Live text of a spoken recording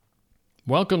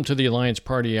Welcome to the Alliance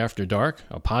Party After Dark,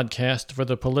 a podcast for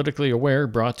the politically aware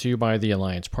brought to you by the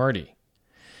Alliance Party.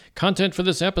 Content for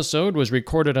this episode was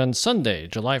recorded on Sunday,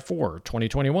 July 4,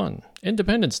 2021,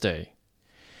 Independence Day.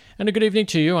 And a good evening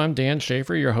to you. I'm Dan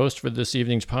Schaefer, your host for this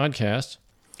evening's podcast.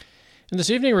 And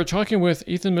this evening we're talking with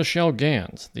Ethan Michelle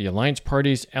Ganz, the Alliance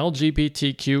Party's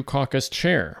LGBTQ Caucus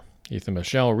chair. Ethan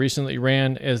Michelle recently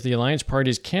ran as the Alliance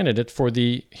Party's candidate for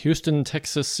the Houston,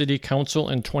 Texas City Council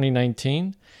in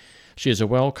 2019. She is a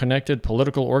well-connected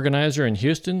political organizer in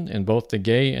Houston in both the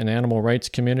gay and animal rights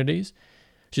communities.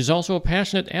 She's also a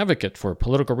passionate advocate for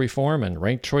political reform and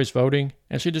ranked choice voting,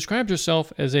 and she describes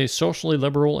herself as a socially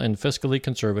liberal and fiscally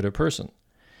conservative person.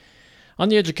 On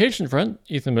the education front,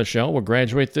 Ethan Michelle will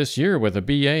graduate this year with a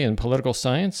BA in political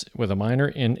science with a minor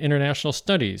in international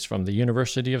studies from the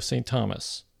University of St.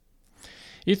 Thomas.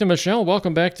 Ethan Michelle,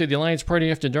 welcome back to the Alliance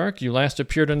Party After Dark. You last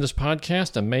appeared on this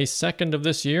podcast on May 2nd of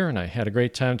this year, and I had a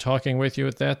great time talking with you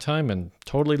at that time and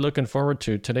totally looking forward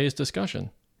to today's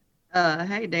discussion.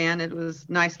 Hey, Dan, it was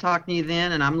nice talking to you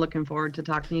then, and I'm looking forward to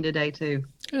talking to you today, too.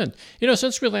 Good.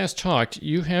 Since we last talked,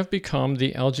 you have become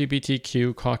the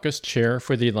LGBTQ Caucus chair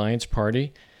for the Alliance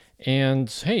Party, and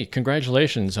hey,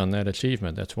 congratulations on that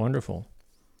achievement. That's wonderful.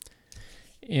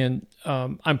 And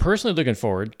I'm personally looking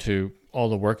forward to all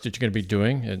the work that you're going to be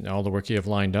doing and all the work you have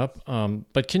lined up.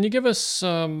 But can you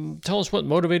tell us what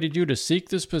motivated you to seek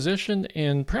this position?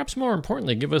 And perhaps more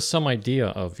importantly, give us some idea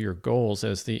of your goals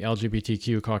as the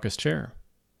LGBTQ Caucus chair.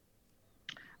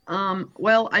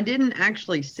 Well, I didn't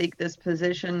actually seek this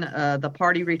position. The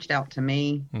party reached out to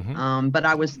me, but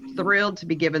I was thrilled to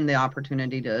be given the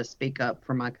opportunity to speak up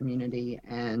for my community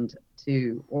and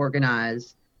to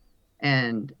organize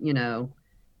and,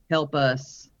 help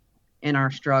us in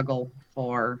our struggle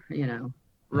for,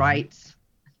 rights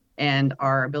and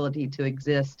our ability to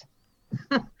exist.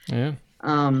 Yeah.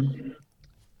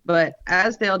 But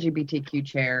as the LGBTQ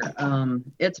chair,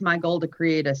 it's my goal to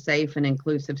create a safe and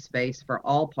inclusive space for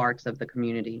all parts of the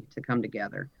community to come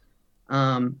together.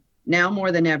 Now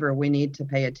more than ever, we need to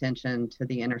pay attention to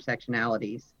the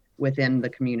intersectionalities within the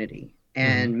community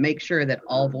and make sure that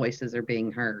all voices are being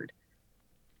heard.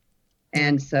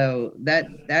 And so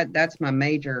that's my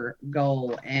major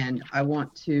goal. And I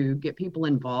want to get people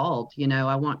involved.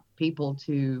 I want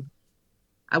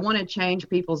to change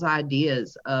people's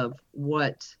ideas of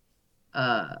what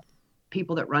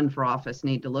people that run for office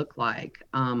need to look like.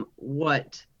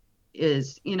 What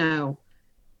is,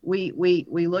 we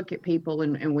look at people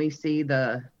and we see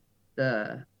the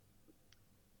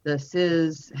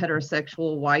cis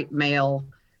heterosexual white male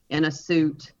in a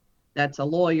suit that's a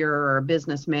lawyer or a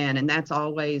businessman, and that's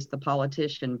always the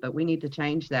politician. But we need to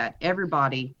change that.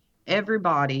 Everybody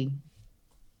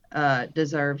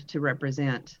deserves to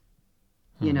represent,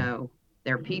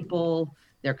 their people,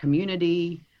 their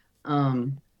community.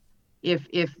 If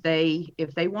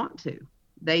they want to,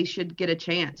 they should get a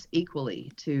chance equally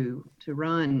to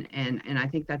run. And I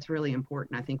think that's really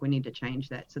important. I think we need to change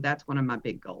that. So that's one of my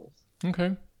big goals.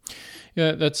 Okay.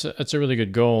 Yeah, that's a really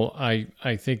good goal. I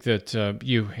think that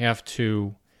you have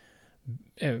to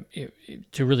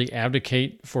really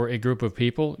advocate for a group of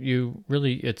people.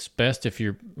 It's best if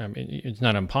it's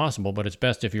not impossible, but it's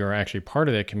best if you're actually part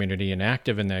of that community and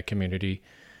active in that community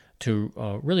to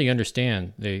really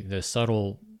understand the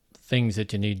subtle things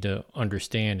that you need to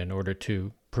understand in order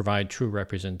to provide true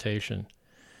representation.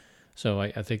 So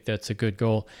I think that's a good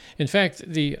goal. In fact,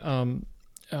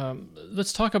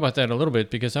 let's talk about that a little bit,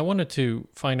 because I wanted to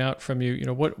find out from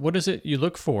you, what is it you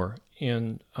look for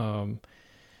in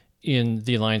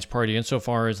the Alliance Party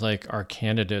insofar as like our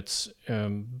candidates?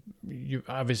 You're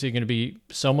obviously going to be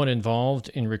somewhat involved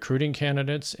in recruiting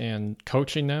candidates and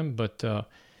coaching them, but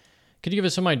could you give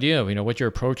us some idea of what your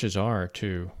approaches are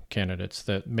to candidates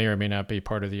that may or may not be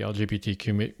part of the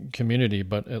LGBT community,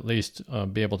 but at least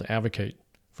be able to advocate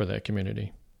for that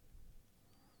community?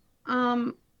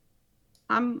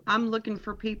 I'm looking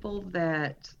for people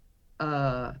that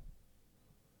have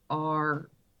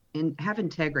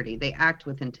integrity. They act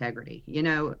with integrity.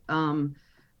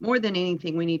 More than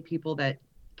anything, we need people that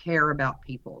care about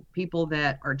people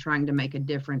that are trying to make a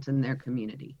difference in their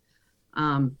community.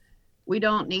 We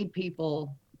don't need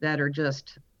people that are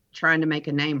just trying to make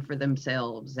a name for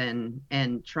themselves and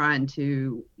trying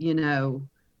to,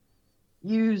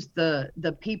 use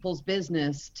the people's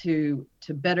business to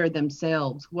better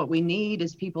themselves. What we need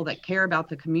is people that care about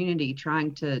the community,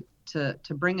 trying to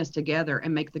bring us together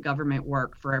and make the government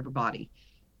work for everybody,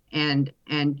 and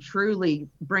truly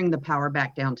bring the power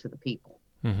back down to the people.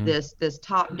 This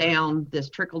top down, this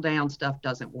trickle down stuff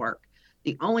doesn't work.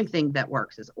 The only thing that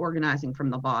works is organizing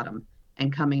from the bottom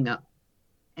and coming up.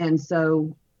 And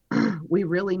so we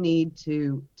really need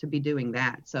to be doing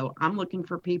that. So I'm looking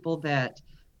for people that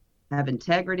have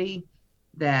integrity,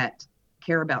 that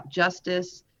care about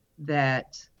justice,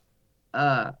 that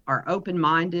are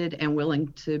open-minded and willing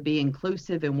to be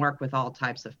inclusive and work with all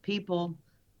types of people,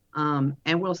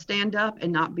 and will stand up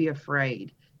and not be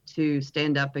afraid to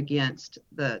stand up against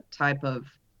the type of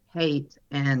hate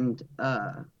and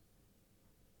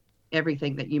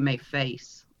everything that you may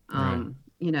face. Right.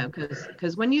 You know,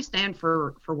 because when you stand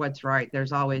for what's right,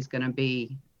 there's always going to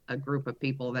be a group of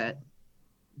people that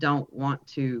don't want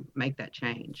to make that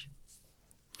change.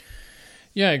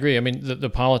 Yeah, I agree. I mean, the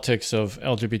politics of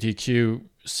LGBTQ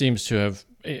seems to have,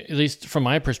 at least from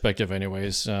my perspective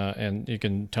anyways, and you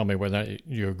can tell me whether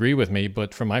you agree with me,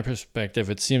 but from my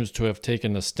perspective, it seems to have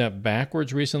taken a step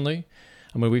backwards recently.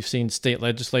 I mean, we've seen state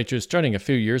legislatures starting a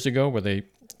few years ago where they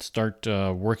start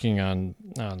working on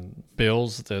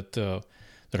bills that are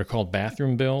called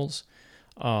bathroom bills.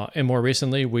 And more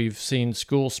recently, we've seen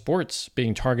school sports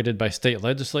being targeted by state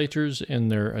legislatures in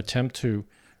their attempt to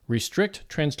restrict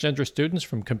transgender students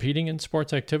from competing in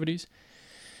sports activities.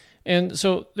 And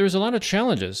so there's a lot of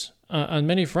challenges on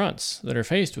many fronts that are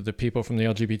faced with the people from the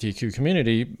LGBTQ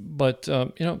community. But,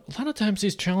 a lot of times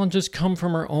these challenges come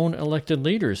from our own elected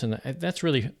leaders. And that's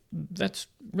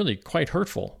really quite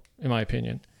hurtful, in my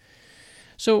opinion.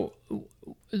 So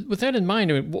with that in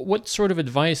mind, I mean, what sort of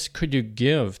advice could you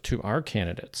give to our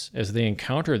candidates as they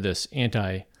encounter this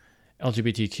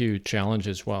anti-LGBTQ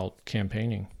challenges while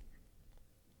campaigning?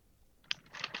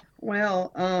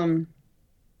 Well,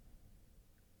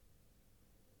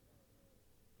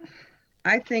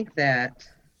 I think that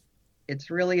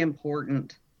it's really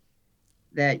important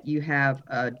that you have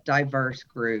a diverse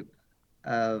group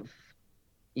of,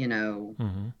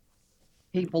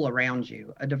 people around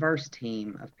you, a diverse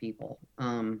team of people.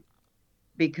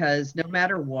 Because no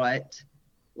matter what,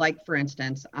 like for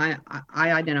instance, I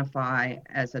identify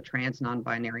as a trans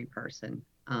non-binary person.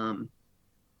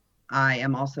 I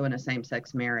am also in a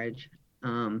same-sex marriage.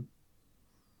 But,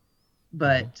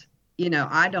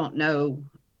 I don't know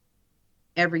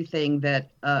everything that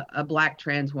a Black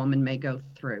trans woman may go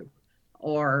through,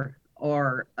 or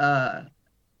a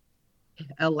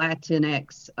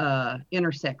Latinx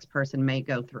intersex person may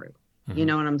go through. Mm-hmm. You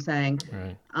know what I'm saying?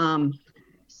 Right.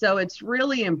 So it's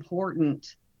really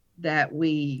important that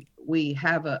we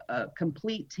have a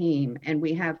complete team, and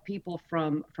we have people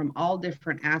from all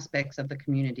different aspects of the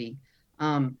community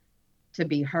to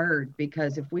be heard.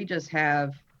 Because if we just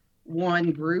have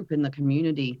one group in the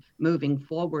community moving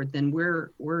forward, then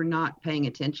we're not paying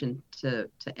attention to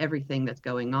everything that's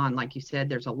going on. Like you said,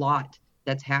 there's a lot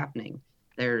that's happening.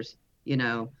 There's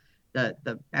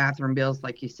the bathroom bills,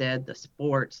 like you said, the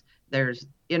sports. There's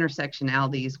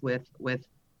intersectionalities with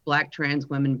Black trans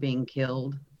women being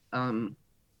killed. Right.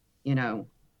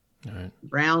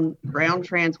 Brown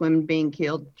trans women being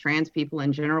killed, trans people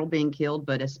in general being killed,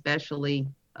 but especially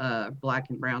Black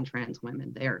and brown trans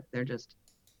women.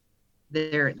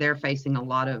 They're facing a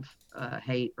lot of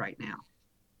hate right now.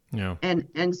 Yeah.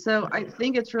 And so I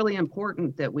think it's really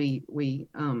important that we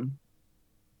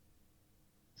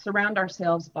surround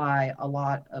ourselves by a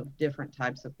lot of different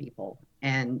types of people.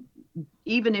 And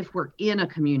even if we're in a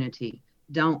community,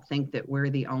 don't think that we're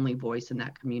the only voice in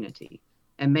that community,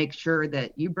 and make sure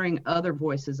that you bring other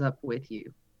voices up with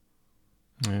you.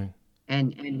 Mm.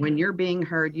 And when you're being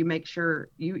heard, you make sure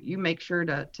you make sure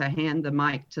to hand the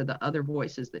mic to the other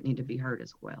voices that need to be heard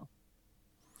as well.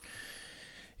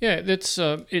 Yeah,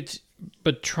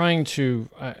 but trying to,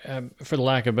 for the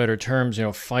lack of better terms,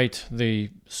 fight the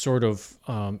sort of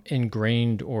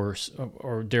ingrained or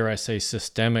dare I say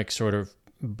systemic sort of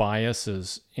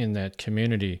biases in that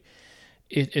community.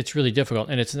 It's really difficult,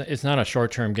 and it's not a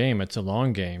short-term game; it's a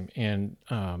long game. And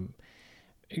I'm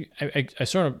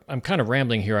kind of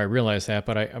rambling here. I realize that,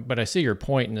 but I see your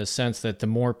point in the sense that the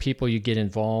more people you get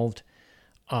involved,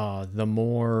 the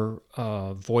more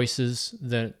voices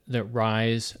that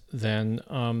rise, then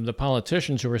the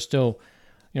politicians who are still,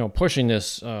 pushing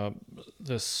this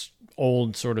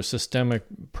old sort of systemic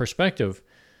perspective.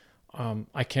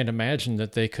 I can't imagine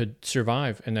that they could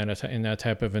survive in that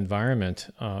type of environment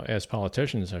as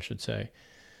politicians, I should say.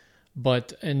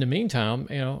 But in the meantime,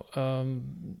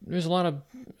 there's a lot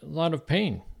of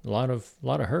pain, a lot of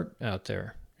hurt out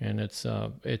there, and it's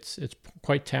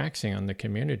quite taxing on the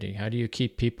community. How do you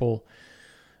keep people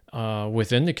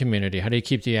within the community? How do you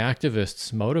keep the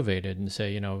activists motivated and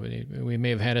say, we may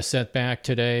have had a setback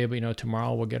today, but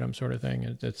tomorrow we'll get them, sort of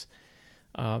thing? It's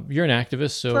you're an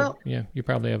activist, so you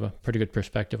probably have a pretty good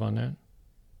perspective on that.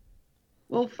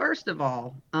 Well, first of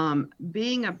all,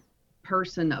 being a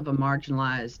person of a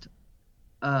marginalized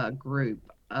group,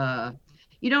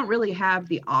 you don't really have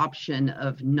the option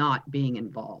of not being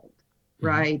involved,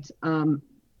 right?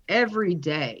 Every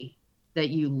day that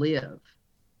you live,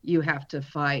 you have to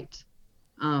fight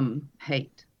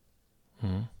hate,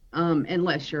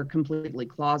 unless you're completely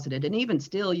closeted. And even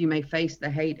still, you may face the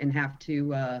hate and have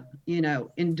to,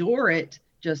 endure it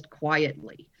just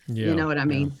quietly. Yeah, you know what I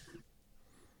mean?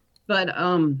 But,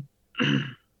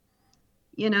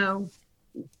 you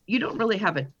don't really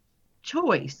have a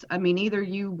choice. I mean, either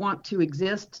you want to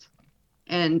exist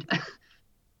and,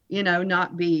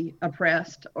 not be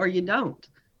oppressed, or you don't.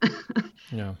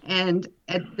 Yeah. And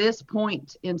at this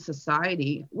point in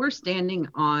society, we're standing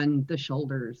on the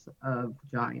shoulders of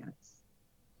giants.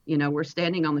 We're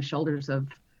standing on the shoulders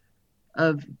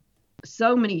of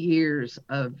so many years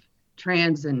of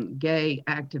trans and gay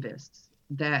activists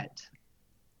that,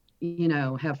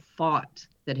 have fought,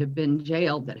 that have been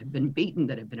jailed, that have been beaten,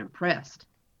 that have been oppressed.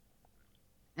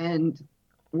 And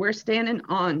we're standing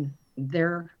on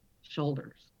their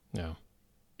shoulders. Yeah.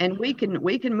 And we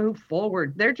can move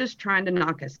forward. They're just trying to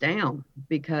knock us down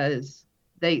because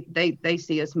they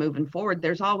see us moving forward.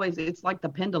 It's like the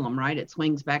pendulum, right? It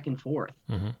swings back and forth.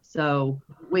 So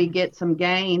we get some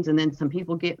gains, and then some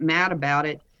people get mad about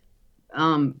it.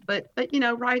 But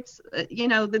rights,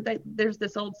 there's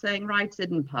this old saying, rights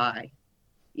isn't pie.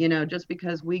 Just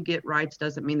because we get rights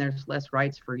doesn't mean there's less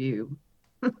rights for you.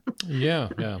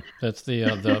 Yeah. That's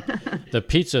the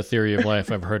pizza theory of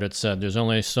life. I've heard it said. There's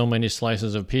only so many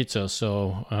slices of pizza,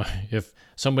 so if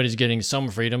somebody's getting some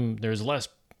freedom, there's less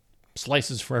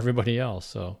slices for everybody else.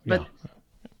 So yeah.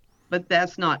 But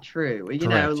that's not true.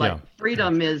 Correct,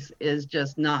 freedom is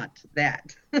just not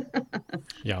that.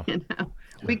 Yeah.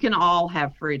 We can all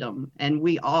have freedom, and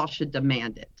we all should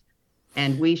demand it,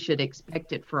 and we should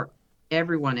expect it for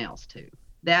everyone else too.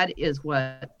 That is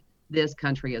what this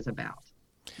country is about.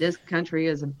 This country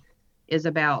is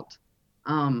about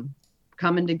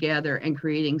coming together and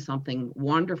creating something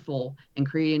wonderful, and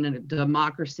creating a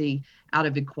democracy out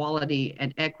of equality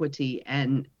and equity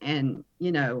and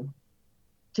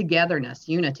togetherness,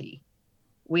 unity.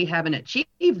 We haven't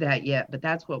achieved that yet, but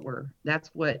that's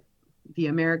what the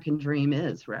American dream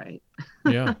is, right?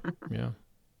 Yeah.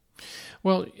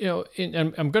 Well,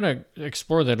 and I'm going to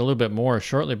explore that a little bit more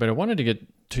shortly, but I wanted to get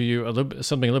to you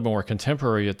something a little bit more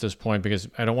contemporary at this point, because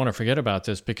I don't want to forget about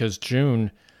this, because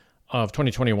June of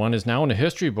 2021 is now in the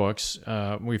history books.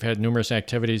 We've had numerous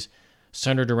activities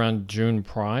centered around June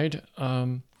Pride.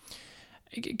 Can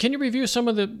you review some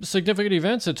of the significant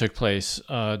events that took place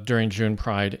during June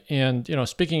Pride? And,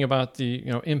 speaking about the,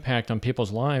 impact on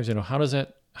people's lives,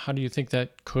 how do you think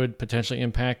that could potentially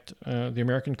impact the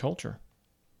American culture?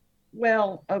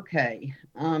 Well, okay.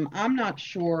 I'm not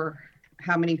sure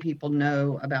how many people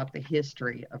know about the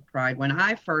history of Pride. When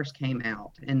I first came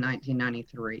out in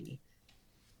 1993,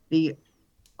 the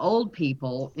old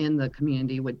people in the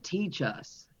community would teach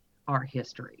us our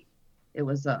history. It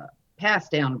was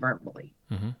passed down verbally.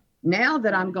 Now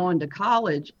that I'm going to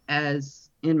college, as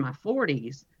in my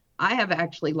 40s, I have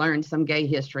actually learned some gay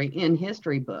history in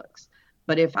history books.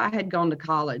 But if I had gone to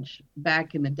college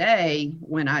back in the day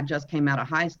when I just came out of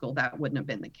high school, that wouldn't have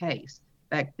been the case.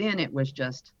 Back then it was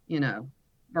just,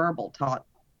 verbal taught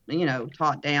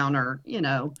down, or,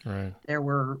 Right.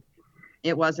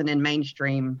 It wasn't in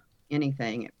mainstream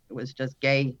anything. It was just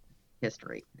gay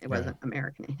history. It wasn't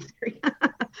American history.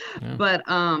 Yeah. But,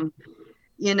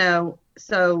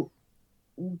 so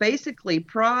basically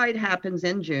Pride happens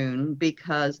in June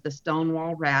because the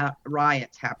Stonewall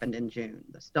riots happened in June.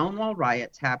 The Stonewall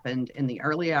riots happened in the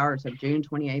early hours of June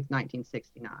 28th,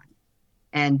 1969.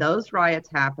 And those riots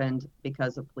happened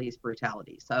because of police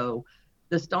brutality. So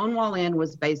the Stonewall Inn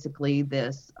was basically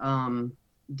this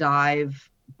dive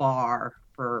bar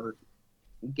for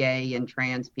gay and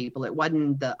trans people. It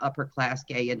wasn't the upper class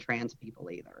gay and trans people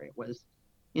either. It was,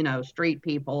 street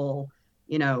people,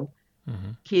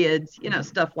 kids,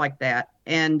 stuff like that.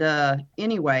 And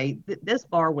anyway, this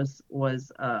bar was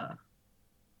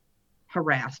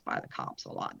harassed by the cops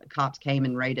a lot. The cops came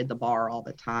and raided the bar all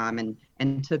the time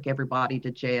and took everybody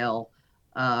to jail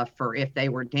for if they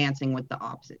were dancing with the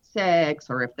opposite sex,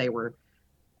 or if they were,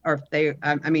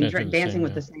 dancing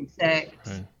with the same sex,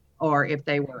 right. Or if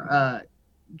they were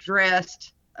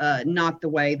dressed not the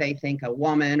way they think a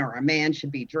woman or a man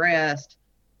should be dressed,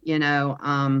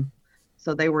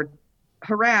 so they were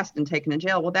harassed and taken to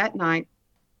jail. Well, that night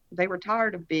they were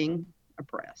tired of being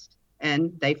oppressed,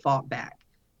 and they fought back.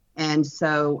 And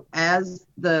so as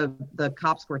the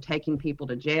cops were taking people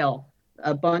to jail,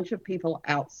 a bunch of people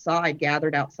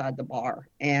gathered outside the bar.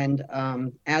 And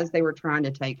as they were trying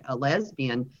to take a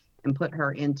lesbian and put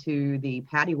her into the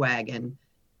paddy wagon,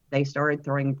 they started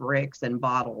throwing bricks and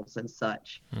bottles and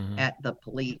such at the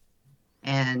police.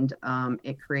 And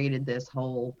it created this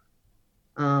whole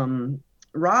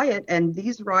riot. And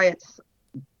these riots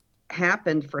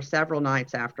happened for several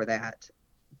nights after that.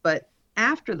 But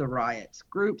after the riots,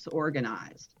 groups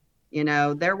organized.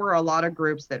 There were a lot of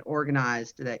groups that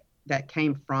organized that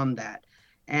came from that.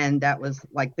 And that was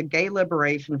like the Gay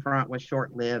Liberation Front was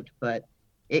short-lived, but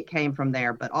it came from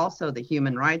there. But also the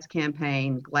Human Rights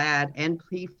Campaign, GLAAD, and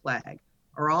PFLAG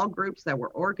are all groups that were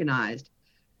organized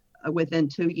within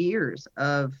 2 years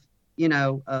of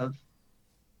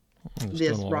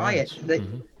this riot.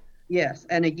 Yes,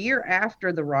 and a year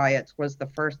after the riots was the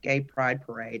first Gay Pride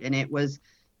Parade, and it was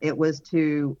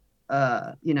to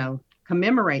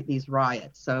commemorate these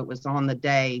riots. So it was on the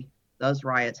day those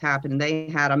riots happened. They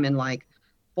had them in like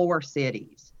 4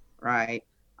 cities, right?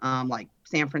 Like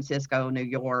San Francisco, New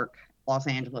York, Los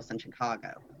Angeles, and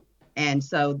Chicago. And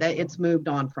so that it's moved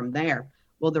on from there.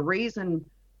 Well, the reason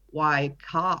why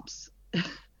cops,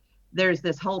 there's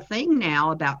this whole thing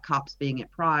now about cops being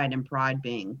at Pride and Pride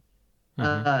being,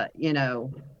 but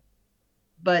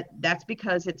that's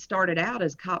because it started out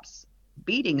as cops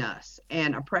beating us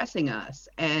and oppressing us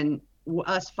and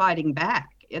us fighting back.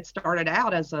 It started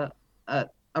out as a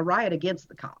riot against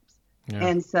the cops. Yeah.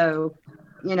 And so,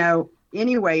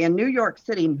 anyway, in New York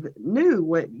City,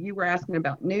 what you were asking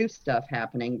about new stuff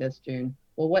happening this June.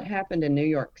 Well, what happened in New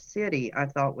York City, I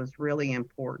thought was really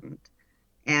important.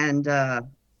 And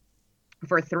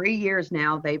for 3 years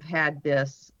now, they've had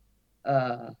this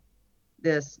go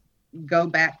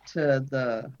back to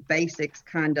the basics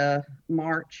kind of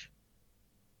march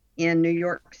in New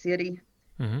York City.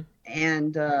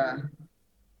 And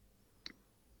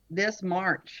this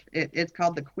march, it's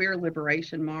called the Queer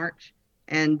Liberation March,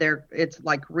 and it's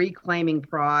like reclaiming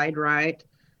pride, right?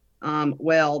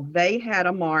 Well, they had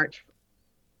a march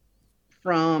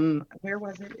from, where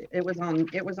was it? It was on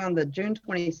the June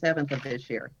 27th of this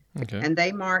year. Okay. And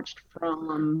they marched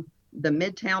from the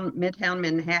Midtown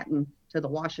Manhattan to the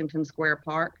Washington Square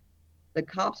Park. The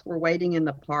cops were waiting in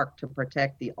the park to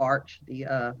protect the arch.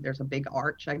 There's a big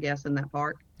arch, I guess, in that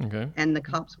park. Okay. And the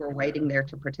cops were waiting there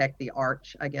to protect the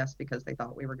arch, I guess, because they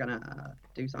thought we were going to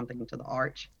do something to the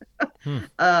arch.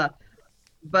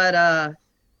 But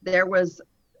there was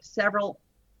several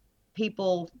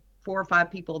people, 4 or 5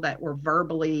 people that were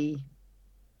verbally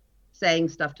saying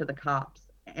stuff to the cops,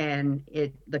 and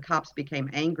the cops became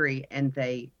angry and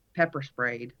they pepper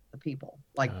sprayed the people,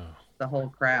 like the whole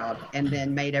crowd, and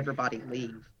then made everybody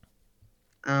leave.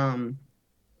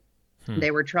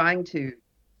 They were trying to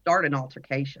start an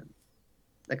altercation.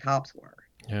 The cops were.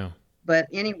 Yeah. But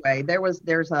anyway, there's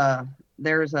a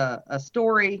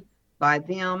story by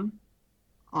them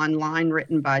online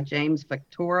written by James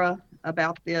Victoria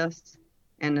about this,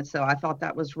 and so I thought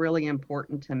that was really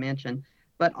important to mention.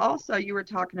 But also, you were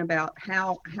talking about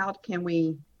how can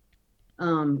we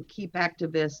keep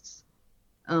activists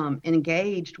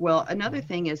engaged. Well, another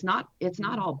thing is it's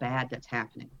not all bad that's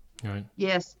happening. Right.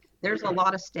 Yes, there's a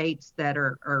lot of states that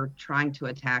are trying to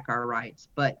attack our rights,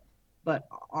 but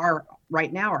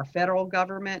right now our federal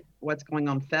government, what's going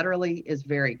on federally is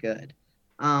very good.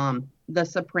 The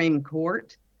Supreme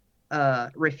Court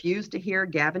refused to hear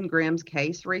Gavin Grimm's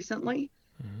case recently.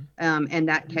 And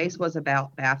that case was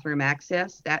about bathroom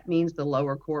access. That means the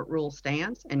lower court rule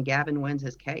stands and Gavin wins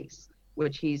his case,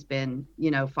 which he's been,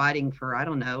 fighting for, 8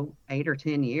 or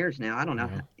 10 years now. I don't know.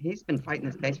 He's been fighting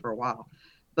this case for a while.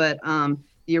 But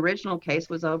the original case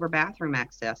was over bathroom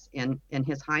access in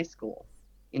his high school.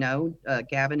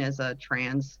 Gavin is a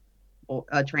trans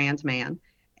man,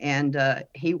 and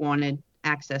he wanted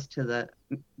access to the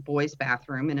boys'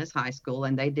 bathroom in his high school,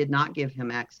 and they did not give him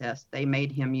access. They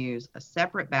made him use a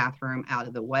separate bathroom out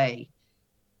of the way.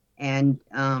 And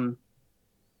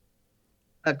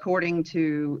according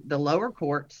to the lower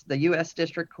courts, the U.S.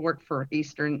 District Court for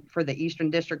the Eastern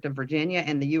District of Virginia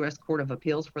and the U.S. Court of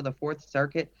Appeals for the Fourth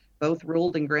Circuit both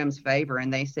ruled in Grimm's favor,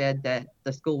 and they said that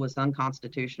the school was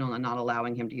unconstitutional and not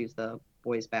allowing him to use the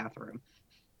boys' bathroom.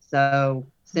 So,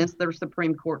 since the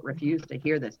Supreme Court refused to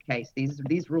hear this case, these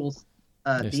rulings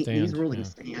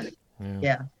stand.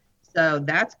 Yeah. So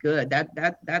that's good.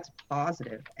 That's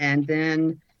positive. And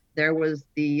then there was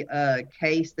the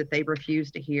case that they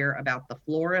refused to hear about the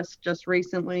florist just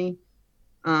recently,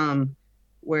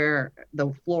 where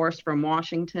the florist from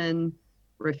Washington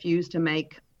refused to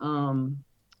make an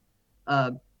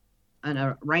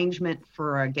arrangement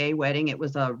for a gay wedding. It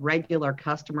was a regular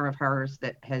customer of hers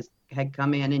that had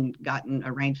come in and gotten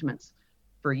arrangements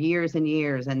for years and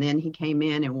years, and then he came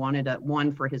in and wanted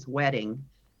one for his wedding,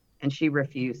 and she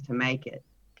refused to make it.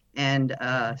 And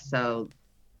so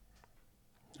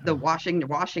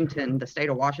the state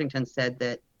of Washington said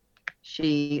that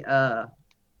she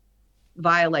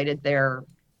violated their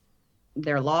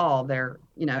law, their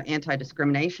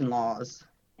anti-discrimination laws.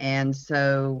 And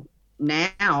so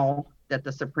now that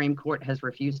the Supreme Court has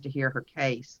refused to hear her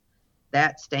case,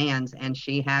 that stands, and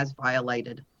she has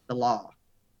violated the law,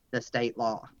 the state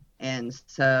law. And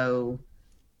so,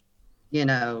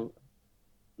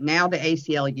 now the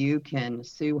ACLU can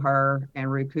sue her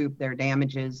and recoup their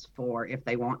damages for, if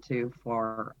they want to,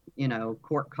 for,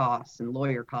 court costs and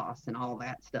lawyer costs and all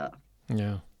that stuff.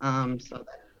 Yeah. So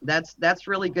that's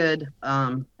really good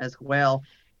as well.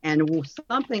 And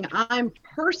something I'm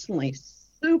personally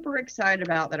super excited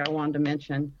about that I wanted to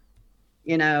mention,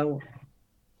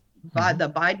 by the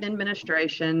Biden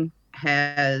administration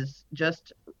has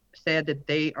just said that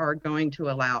they are going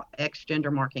to allow X gender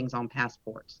markings on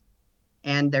passports.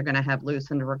 And they're going to have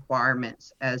loosened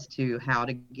requirements as to how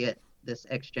to get this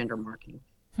X gender marking.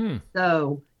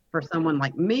 So for someone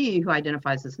like me who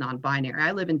identifies as non-binary,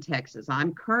 I live in Texas.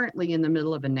 I'm currently in the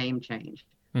middle of a name change.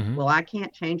 Well, I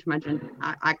can't change my gender.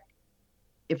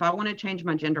 If I want to change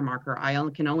my gender marker, I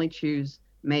can only choose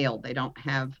male. They don't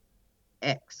have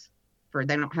X.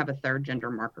 They don't have a third gender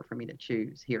marker for me to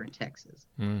choose here in Texas.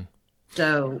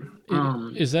 So,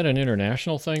 is that an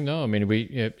international thing, though? I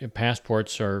mean,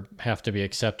 passports have to be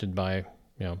accepted by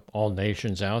all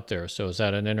nations out there. So, is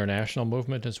that an international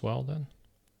movement as well? Then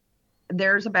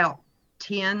there's about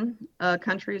 10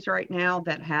 countries right now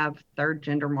that have third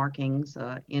gender markings.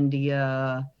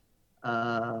 India,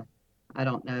 I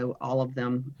don't know all of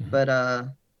them,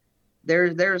 but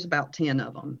there's about 10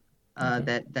 of them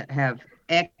that have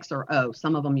X or O.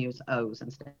 Some of them use O's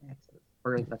instead of X's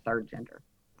for the third gender.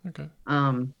 Okay.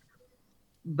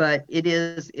 But it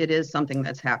is something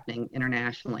that's happening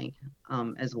internationally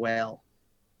as well.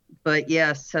 But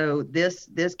yeah, so this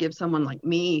gives someone like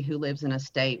me who lives in a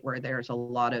state where there's a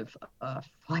lot of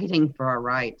fighting for our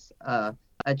rights a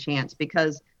chance,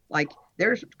 because like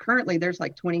there's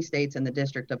like 20 states in the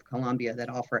District of Columbia that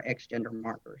offer X gender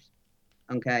markers.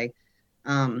 Okay.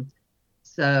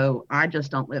 So I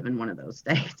just don't live in one of those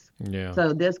states. Yeah.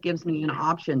 So this gives me an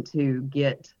option to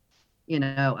get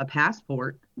a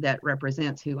passport that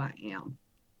represents who I am.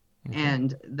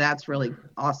 And that's really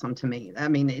awesome to me. I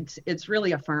mean, it's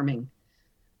really affirming.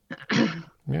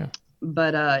 Yeah.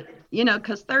 But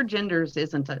because third genders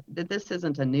isn't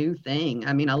a new thing.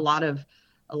 I mean, a lot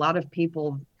of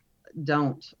people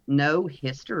don't know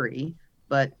history,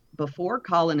 but before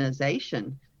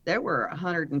colonization, there were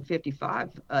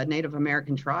 155 Native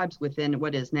American tribes within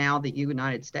what is now the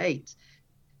United States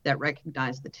that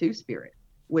recognized the Two-Spirit,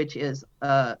 which is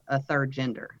a third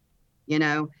gender,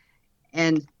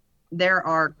 and there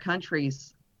are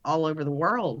countries all over the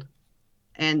world,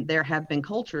 and there have been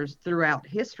cultures throughout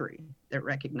history that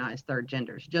recognize third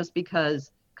genders. Just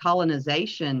because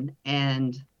colonization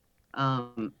and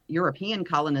European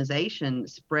colonization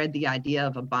spread the idea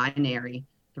of a binary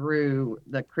through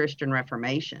the Christian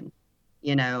Reformation,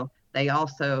 they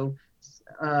also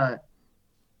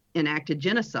enacted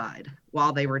genocide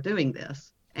while they were doing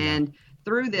this. And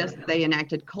through this, they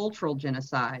enacted cultural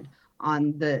genocide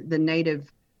on the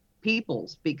native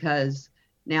peoples, because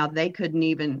now they couldn't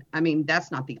even,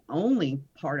 that's not the only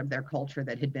part of their culture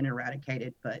that had been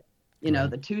eradicated, but,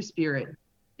 the Two-Spirit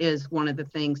is one of the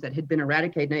things that had been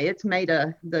eradicated.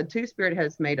 Now the Two-Spirit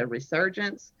has made a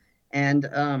resurgence, and,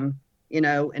 in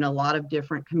a lot of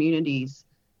different communities,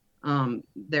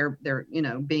 they're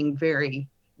being very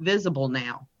visible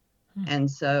now. And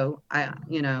so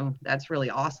that's really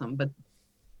awesome. But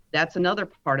that's another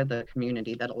part of the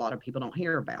community that a lot of people don't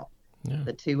hear about,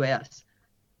 the 2S.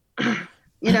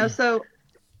 So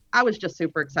I was just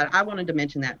super excited. I wanted to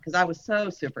mention that because I was so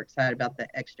super excited about the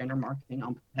X gender marking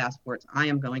on passports. I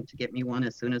am going to get me one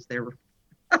as soon as they're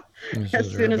they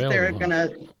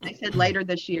said later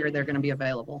this year they're going to be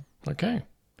available. Okay.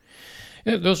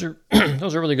 Yeah, those are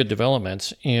really good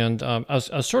developments. And I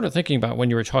was sort of thinking about when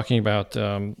you were talking about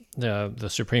the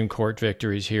Supreme Court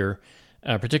victories here,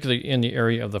 particularly in the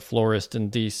area of the florist in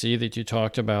D.C. that you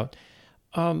talked about.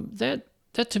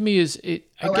 That to me is,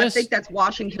 I think that's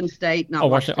Washington State, not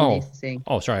Washington, D.C.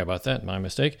 Oh, sorry about that. My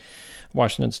mistake.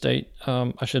 Washington State.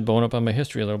 I should bone up on my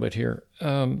history a little bit here.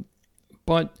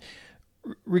 But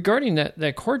regarding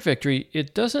that court victory,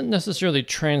 it doesn't necessarily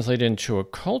translate into a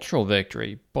cultural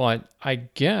victory, but I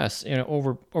guess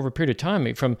over a period of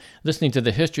time, from listening to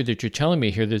the history that you're telling me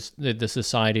here, the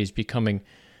society is becoming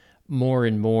more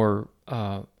and more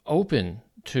open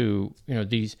to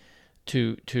these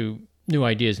to new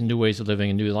ideas and new ways of living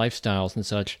and new lifestyles and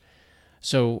such.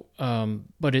 So,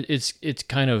 but it's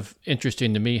kind of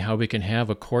interesting to me how we can have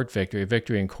a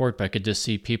victory in court, but I could just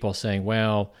see people saying,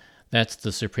 "Well, that's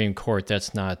the Supreme Court.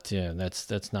 That's not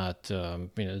that's not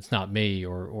it's not me,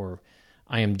 or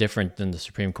I am different than the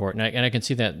Supreme Court." And I can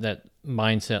see that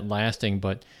mindset lasting,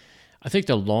 but I think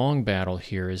the long battle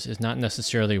here is not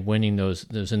necessarily winning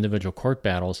those individual court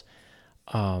battles,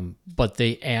 but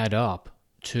they add up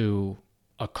to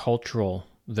a cultural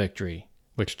victory,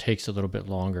 which takes a little bit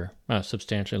longer,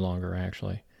 substantially longer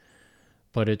actually.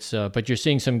 But but you're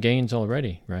seeing some gains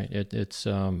already, right?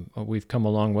 We've come a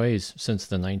long ways since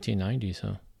the 1990s,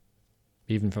 huh?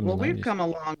 Even from the 90s. We've come a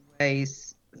long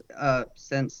ways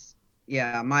since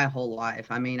my whole life.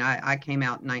 I mean, I came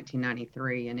out in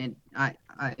 1993, and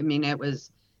it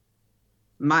was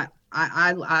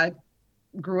I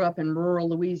grew up in rural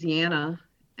Louisiana,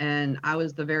 and I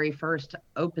was the very first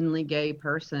openly gay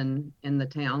person in the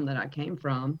town that I came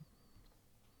from.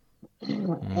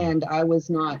 And I was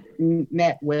not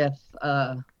met with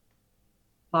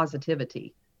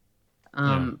positivity.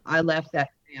 I left that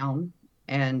town,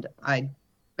 and I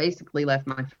basically left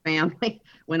my family,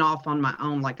 went off on my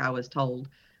own like I was told.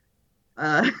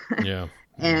 And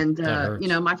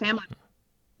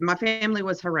my family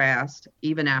was harassed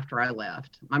even after I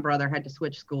left. My brother had to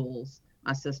switch schools.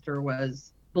 My sister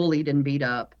was bullied and beat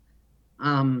up.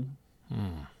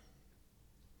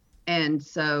 And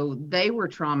so they were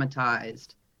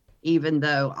traumatized, even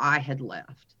though I had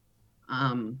left.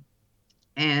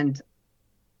 And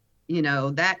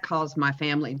that caused my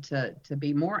family to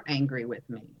be more angry with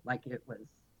me, like it was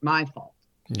my fault.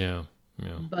 Yeah.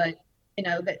 But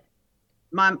that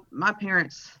my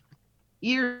parents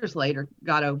years later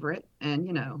got over it,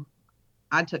 and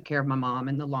I took care of my mom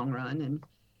in the long run, and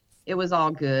it was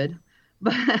all good.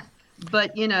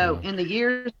 But in the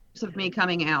years of me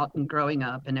coming out and growing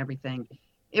up and everything,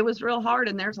 it was real hard.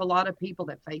 And there's a lot of people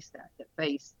that face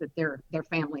that their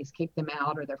families kick them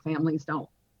out, or their families don't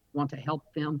want to help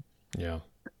them. Yeah.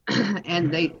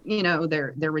 And they,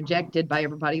 they're rejected by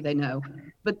everybody they know.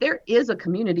 But there is a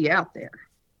community out there,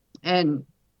 and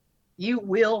you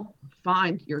will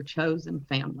find your chosen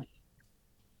family.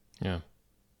 Yeah.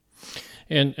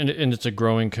 And it's a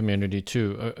growing community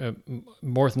too.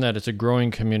 More than that, it's a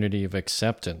growing community of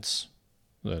acceptance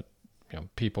that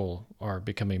people are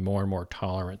becoming more and more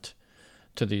tolerant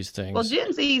to these things. Well,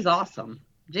 Gen Z is awesome.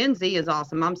 Gen Z is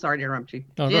awesome. I'm sorry to interrupt you.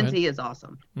 Oh, Gen Z is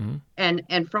awesome. Mm-hmm.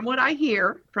 And from what I'm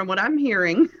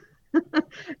hearing,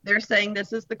 they're saying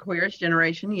this is the queerest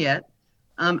generation yet.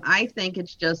 I think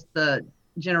it's just the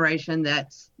generation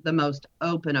that's the most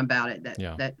open about it.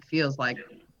 That feels like,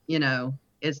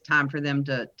 it's time for them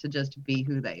to just be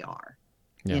who they are.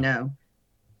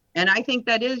 And I think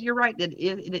that is, you're right, that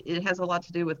it has a lot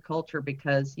to do with culture,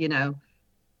 because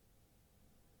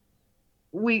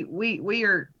we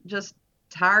are just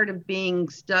tired of being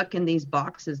stuck in these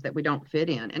boxes that we don't fit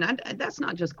in. And that's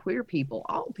not just queer people,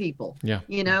 all people. Yeah.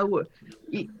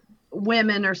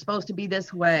 Women are supposed to be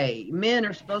this way, men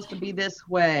are supposed to be this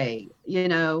way.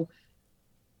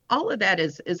 All of that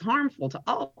is harmful to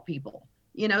all people.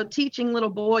 Teaching little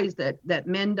boys that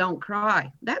men don't cry,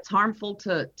 that's harmful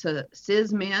to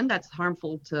cis men, that's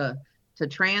harmful to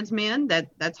trans men,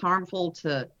 that's harmful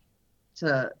to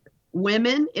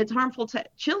women, it's harmful to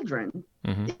children.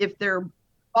 Mm-hmm. If their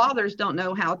fathers don't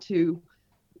know how to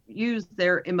use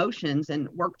their emotions and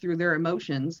work through their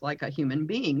emotions like a human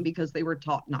being, because they were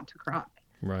taught not to cry.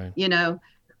 Right.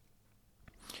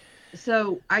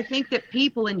 So I think that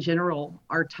people in general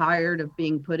are tired of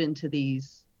being put into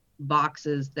these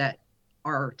boxes that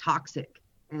are toxic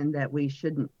and that we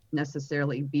shouldn't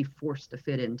necessarily be forced to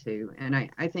fit into. And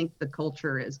I think the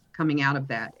culture is coming out of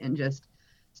that and just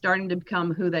starting to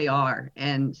become who they are,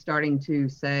 and starting to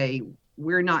say,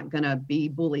 we're not going to be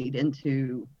bullied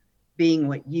into being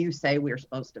what you say we're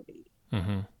supposed to be.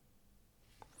 Mm-hmm.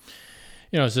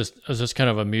 I was just kind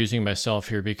of amusing myself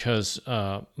here, because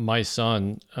my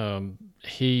son, I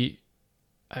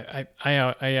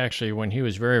actually, when he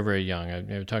was very, very young,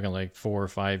 I'm talking like 4 or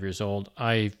 5 years old,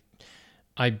 I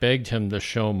begged him to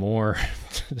show more,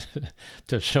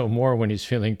 when he's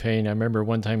feeling pain. I remember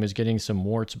one time he was getting some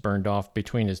warts burned off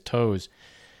between his toes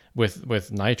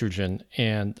with nitrogen,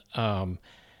 and I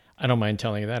don't mind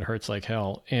telling you that hurts like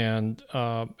hell. And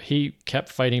he kept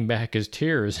fighting back his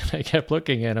tears, and I kept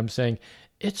looking at him saying,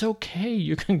 "It's okay.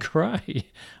 You can cry."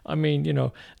 I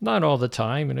mean, not all the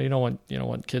time. You don't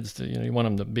want kids to, you want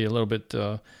them to be a little bit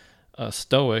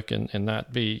stoic and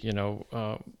not be,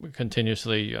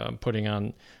 continuously putting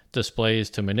on displays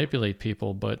to manipulate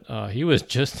people. But he was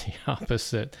just the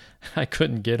opposite. I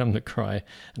couldn't get him to cry,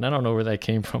 and I don't know where that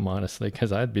came from, honestly,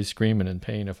 because I'd be screaming in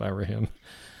pain if I were him.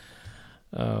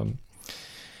 Um,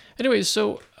 anyway,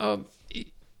 so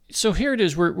here it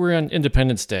is. We're on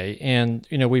Independence Day, and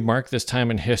we mark this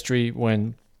time in history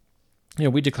when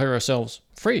we declare ourselves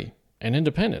free and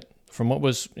independent from what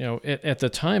was at the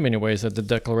time, anyways, that the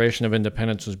Declaration of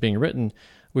Independence was being written.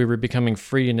 We were becoming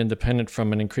free and independent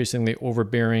from an increasingly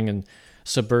overbearing and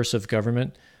subversive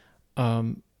government.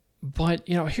 But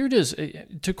here it is.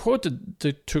 To quote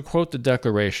the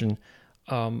Declaration,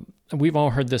 we've all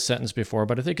heard this sentence before,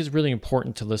 but I think it's really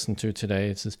important to listen to today.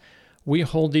 It says, "We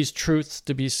hold these truths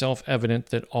to be self-evident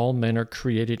that all men are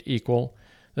created equal,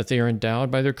 that they are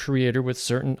endowed by their Creator with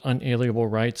certain unalienable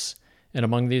rights, and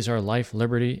among these are life,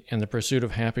 liberty, and the pursuit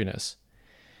of happiness."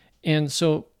 And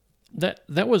so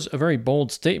that was a very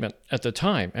bold statement at the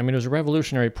time. I mean, it was a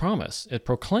revolutionary promise. It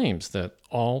proclaims that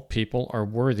all people are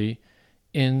worthy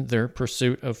in their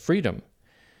pursuit of freedom.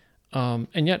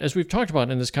 And yet, as we've talked about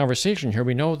in this conversation here,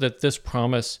 we know that this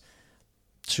promise,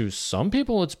 to some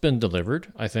people, it's been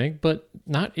delivered, I think, but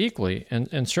not equally,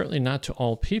 and certainly not to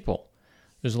all people.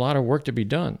 There's a lot of work to be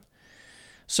done.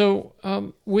 So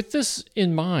with this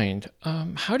in mind,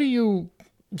 do you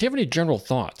have any general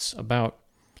thoughts about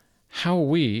how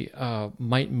we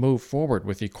might move forward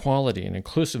with equality and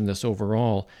inclusiveness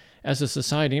overall as a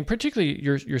society, and particularly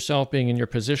yourself being in your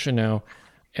position now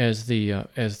as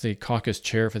the caucus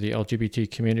chair for the LGBT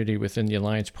community within the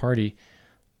Alliance Party?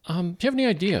 Do you have any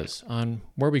ideas on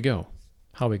where we go,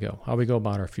 how we go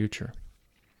about our future?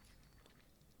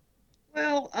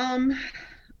 Well,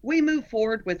 we move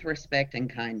forward with respect and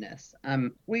kindness.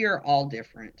 We are all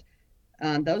different.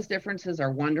 Those differences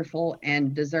are wonderful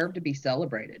and deserve to be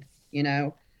celebrated. We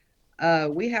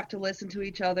have to listen to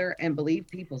each other and believe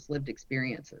people's lived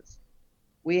experiences.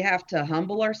 We have to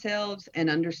humble ourselves and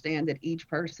understand that each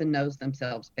person knows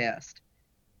themselves best.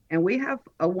 And we have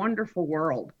a wonderful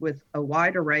world with a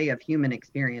wide array of human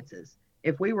experiences.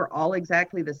 If we were all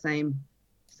exactly the same,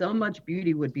 so much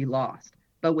beauty would be lost.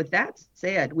 But with that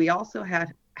said, we also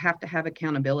have to have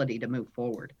accountability to move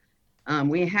forward.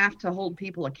 We have to hold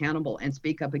people accountable and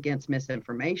speak up against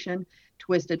misinformation,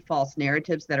 twisted false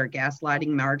narratives that are gaslighting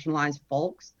marginalized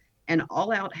folks, and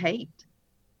all-out hate.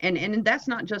 And that's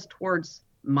not just towards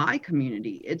my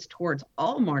community, it's towards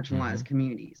all marginalized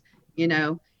communities.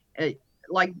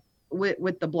 Like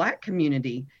with the Black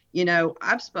community,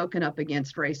 I've spoken up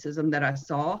against racism that I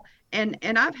saw, and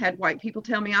I've had white people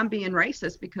tell me I'm being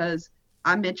racist because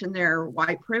I mentioned their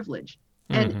white privilege.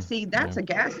 And see, that's a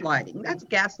gaslighting. That's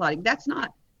gaslighting. That's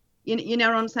not, you know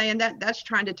what I'm saying? That's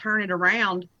trying to turn it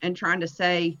around and trying to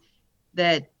say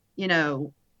that,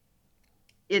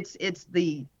 it's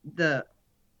the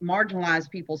marginalized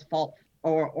people's fault,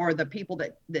 or the people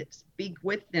that speak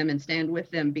with them and stand with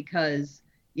them because,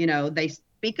 they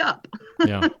speak up.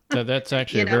 Yeah, that's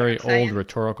actually a very old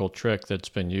rhetorical trick that's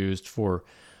been used for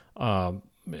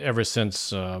ever since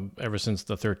the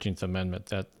 13th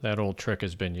Amendment. That old trick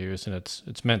has been used, and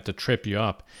it's meant to trip you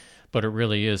up, but it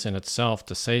really is in itself,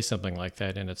 to say something like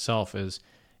that in itself is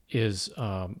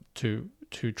to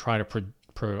try to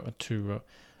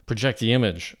project the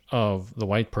image of the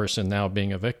white person now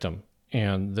being a victim.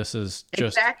 And this is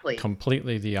just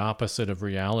completely the opposite of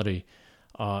reality,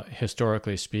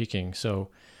 historically speaking. So,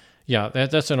 yeah,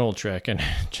 that's an old trick, and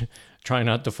try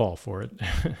not to fall for it.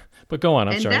 But go on,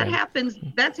 I'm sorry.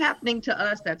 And that's happening to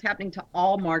us. That's happening to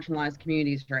all marginalized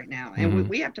communities right now. And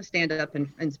we have to stand up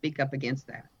and speak up against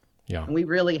that. Yeah. And we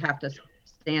really have to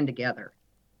stand together.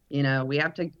 We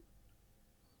have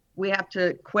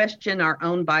to question our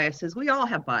own biases. We all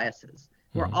have biases.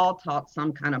 We're all taught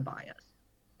some kind of bias.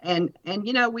 And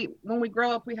when we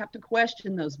grow up, we have to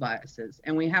question those biases,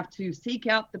 and we have to seek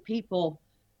out the people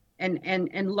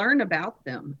and learn about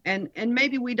them. And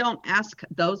maybe we don't ask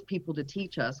those people to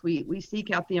teach us. We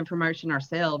seek out the information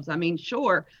ourselves. I mean,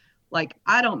 sure, like,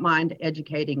 I don't mind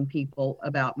educating people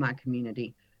about my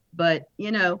community, but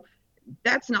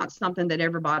that's not something that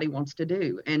everybody wants to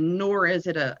do, and nor is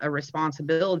it a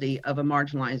responsibility of a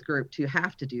marginalized group to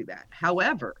have to do that.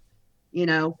 However,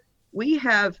 we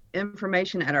have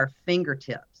information at our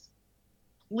fingertips.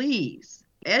 Please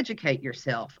educate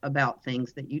yourself about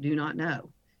things that you do not know.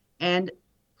 And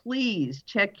please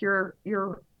check your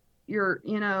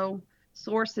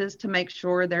sources to make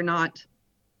sure they're not,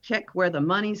 check where the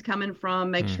money's coming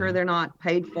from, make sure they're not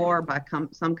paid for by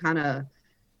some kind of,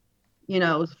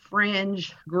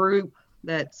 fringe group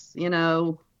that's,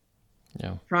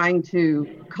 trying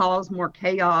to cause more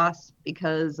chaos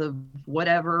because of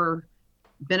whatever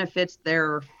benefits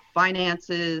their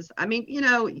finances. I mean,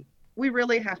 we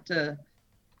really have to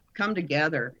come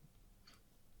together.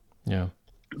 Yeah.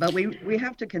 but we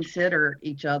have to consider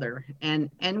each other, and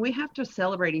we have to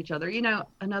celebrate each other.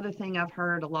 Another thing I've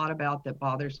heard a lot about that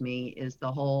bothers me is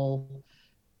the whole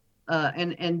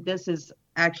and this is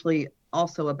actually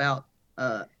also about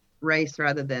race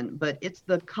rather than, but it's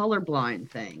the colorblind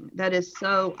thing. That is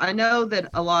so, I know that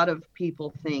a lot of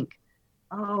people think,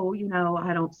 oh,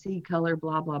 I don't see color,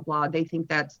 blah, blah, blah. They think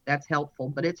that's helpful,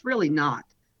 but it's really not.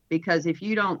 Because if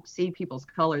you don't see people's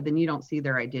color, then you don't see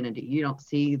their identity. You don't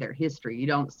see their history. You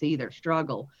don't see their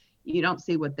struggle. You don't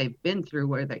see what they've been through,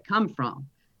 where they come from.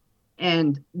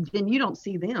 And then you don't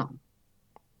see them.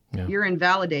 Yeah. You're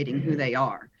invalidating who they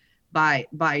are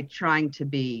by trying to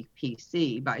be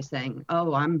PC, by saying,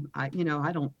 oh, I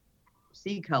don't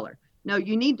see color. No,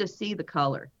 you need to see the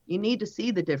color. You need to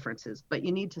see the differences, but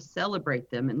you need to celebrate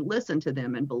them and listen to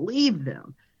them and believe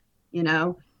them,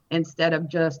 instead of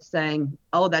just saying,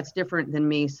 oh, that's different than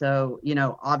me, so,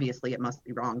 obviously it must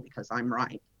be wrong because I'm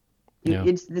right. Yeah.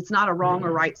 It's not a wrong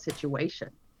or right situation.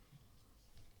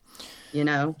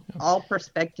 All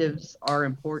perspectives are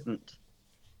important.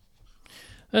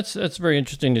 That's very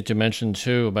interesting that you mentioned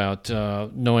too about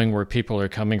knowing where people are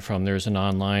coming from. There's an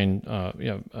online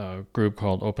group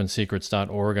called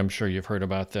OpenSecrets.org. I'm sure you've heard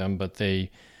about them, but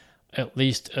they at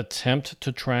least attempt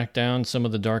to track down some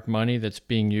of the dark money that's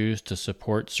being used to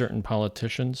support certain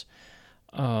politicians.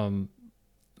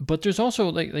 But there's also,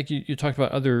 like you talked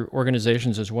about other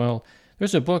organizations as well.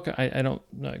 There's a book, I don't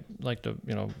like to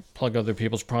plug other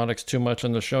people's products too much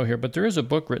on the show here, but there is a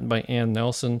book written by Ann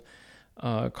Nelson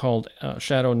called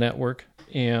Shadow Network,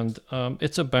 and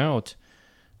it's about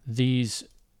these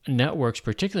networks,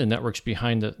 particularly networks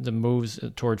behind the moves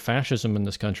toward fascism in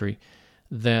this country,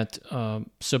 that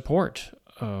support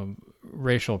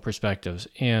racial perspectives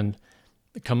and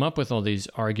come up with all these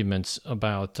arguments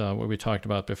about what we talked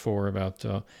about before about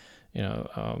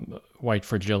white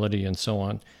fragility and so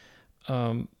on.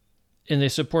 And they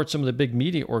support some of the big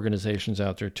media organizations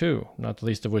out there too, not the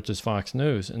least of which is Fox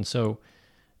News. And so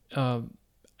I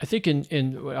think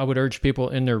I would urge people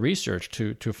in their research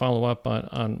to follow up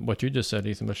on what you just said,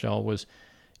 Ethan Michelle, was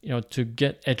to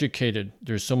get educated.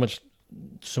 There's so much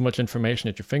information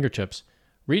at your fingertips.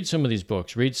 Read some of these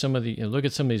books. Read some of look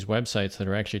at some of these websites that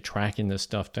are actually tracking this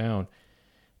stuff down,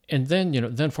 and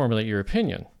then formulate your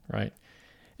opinion, right?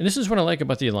 And this is what I like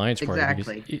about the Alliance Party.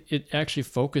 Exactly. Because it actually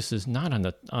focuses not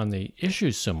on the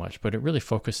issues so much, but it really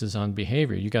focuses on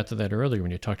behavior. You got to that earlier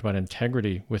when you talked about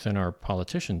integrity within our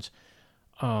politicians.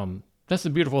 That's the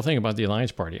beautiful thing about the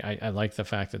Alliance Party. I like the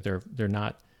fact that they're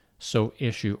not so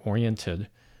issue oriented.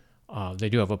 They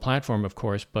do have a platform, of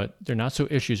course, but they're not so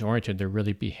issues oriented. They're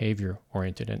really behavior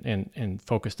oriented and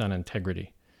focused on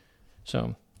integrity.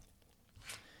 So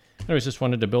I just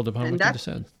wanted to build upon what you just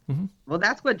said. Mm-hmm. Well,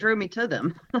 that's what drew me to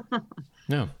them.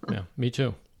 Yeah, me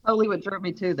too. Totally what drew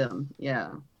me to them.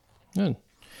 Yeah. Good.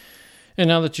 And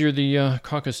now that you're the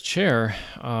caucus chair,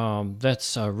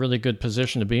 that's a really good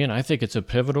position to be in. I think it's a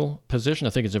pivotal position. I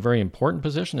think it's a very important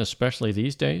position, especially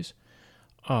these days.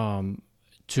 To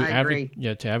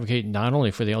advocate not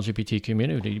only for the LGBT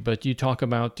community, but you talk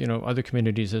about other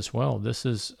communities as well. This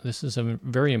is a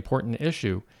very important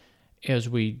issue as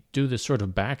we do this sort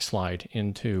of backslide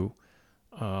into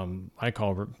I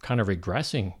call kind of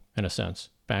regressing in a sense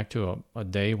back to a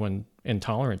day when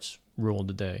intolerance ruled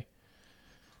the day.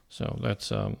 So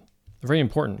that's very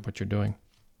important what you're doing.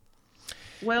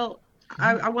 Well,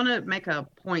 I want to make a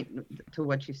point to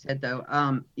what you said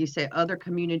though. You say other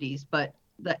communities, but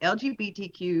the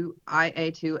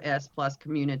LGBTQIA2S plus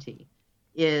community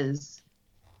is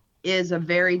a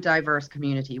very diverse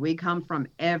community. We come from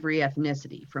every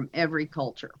ethnicity, from every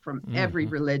culture, from every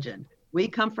religion. We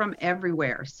come from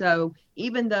everywhere. So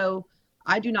even though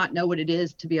I do not know what it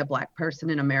is to be a Black person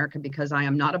in America, because I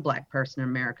am not a Black person in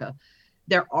America,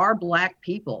 there are Black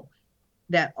people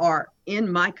that are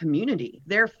in my community.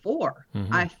 Therefore,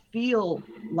 I feel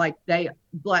like the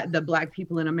Black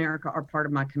people in America are part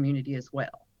of my community as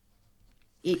well.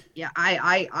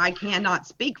 I cannot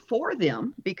speak for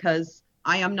them because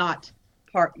I am not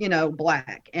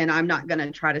Black, and I'm not going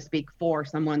to try to speak for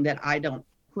someone that I don't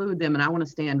include them, and I want to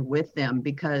stand with them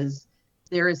because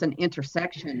there is an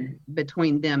intersection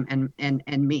between them and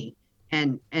me,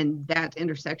 and that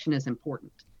intersection is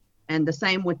important. And the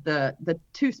same with the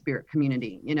Two-Spirit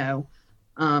community.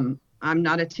 I'm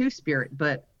not a Two-Spirit,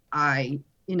 but I,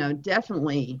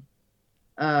 definitely,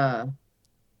 want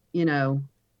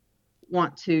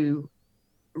to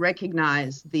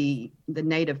recognize the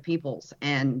Native peoples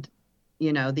and,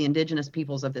 the indigenous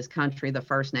peoples of this country, the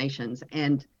First Nations,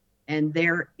 and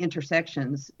their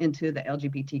intersections into the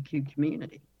LGBTQ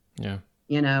community. Yeah.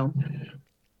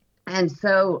 And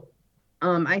so,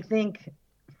 I think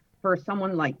for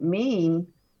someone like me,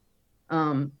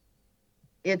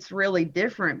 it's really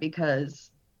different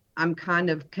because I'm kind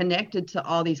of connected to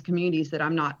all these communities that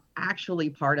I'm not actually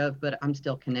part of, but I'm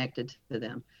still connected to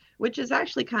them, which is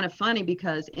actually kind of funny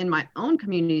because in my own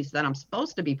communities that I'm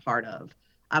supposed to be part of,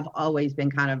 I've always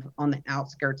been kind of on the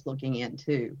outskirts looking in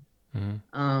too.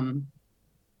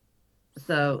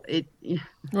 So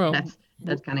Well,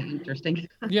 that's kind of interesting.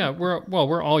 yeah,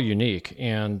 we're all unique,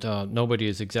 and nobody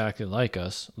is exactly like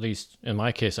us. At least in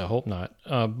my case, I hope not.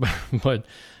 But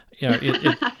yeah,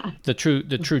 the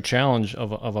true challenge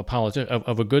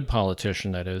of a good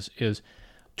politician, that is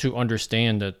to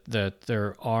understand that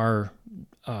there are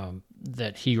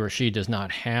that he or she does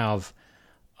not have,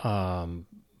 how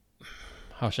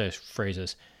should I phrase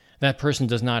this? That person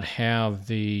does not have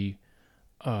the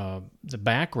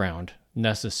background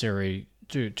necessary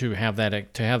to have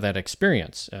that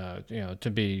experience,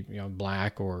 to be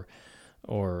black or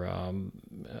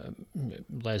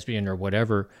lesbian or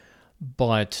whatever,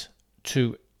 but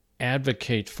to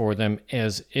advocate for them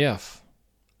as if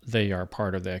they are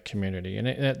part of that community. And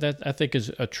that I think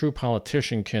is a true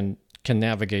politician can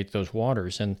navigate those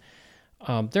waters. And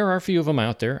there are a few of them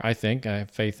out there. I think I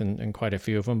have faith in quite a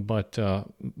few of them, but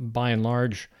by and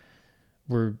large,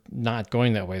 we're not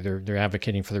going that way. They're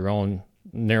advocating for their own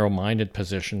narrow-minded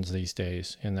positions these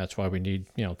days, and that's why we need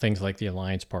things like the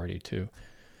Alliance Party to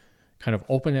kind of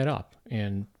open it up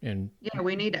and yeah,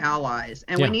 we need allies,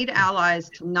 and we need allies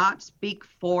to not speak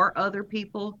for other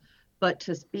people, but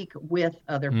to speak with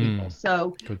other people.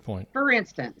 So, good point. For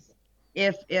instance,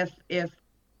 if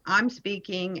I'm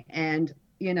speaking and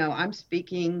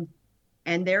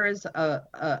and there is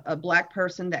a black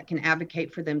person that can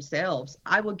advocate for themselves,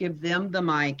 I will give them the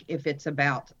mic if it's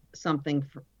about something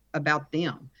about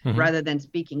them rather than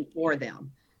speaking for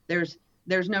them. There's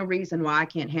no reason why I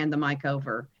can't hand the mic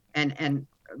over, and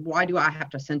why do I have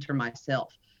to center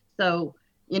myself? So,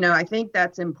 I think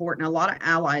that's important. A lot of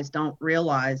allies don't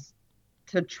realize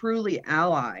to truly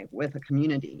ally with a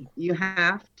community, you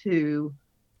have to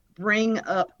bring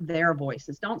up their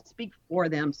voices. Don't speak for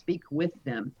them, speak with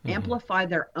them. Amplify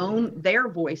their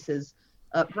voices,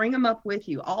 bring them up with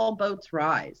you. All boats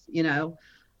rise,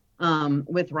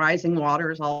 with rising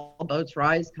waters, all boats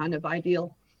rise kind of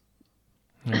ideal.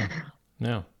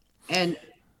 Yeah. And,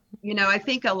 I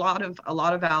think a lot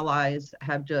of allies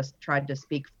have just tried to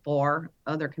speak for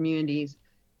other communities.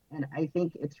 And I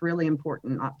think it's really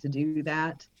important not to do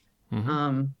that.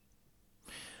 I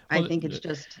think it's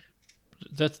just...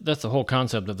 That's the whole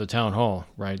concept of the town hall,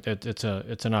 right? It's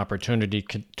an opportunity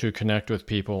to connect with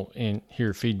people and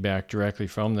hear feedback directly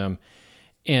from them,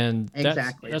 and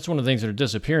that's one of the things that are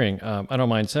disappearing. I don't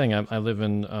mind saying I live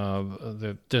in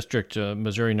the district,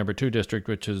 Missouri No. 2 district,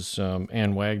 which is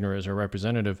Ann Wagner as our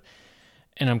representative,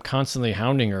 and I'm constantly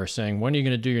hounding her, saying, "When are you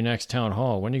going to do your next town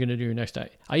hall? When are you going to do your next?"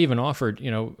 I even offered,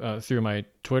 through my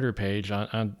Twitter page,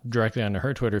 on directly onto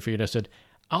her Twitter feed, I said,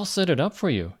 I'll set it up for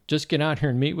you. Just get out here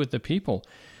and meet with the people.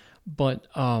 But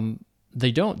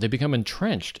they don't. They become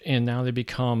entrenched, and now they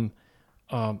become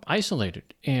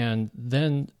isolated. And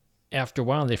then after a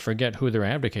while, they forget who they're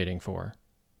advocating for.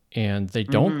 And they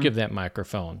don't give that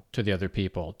microphone to the other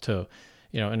people.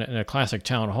 In a classic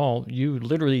town hall, you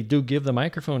literally do give the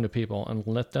microphone to people and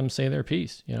let them say their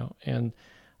piece, And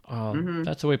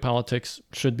that's the way politics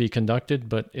should be conducted,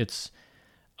 but it's...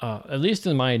 at least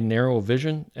in my narrow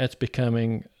vision, it's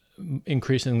becoming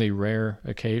increasingly rare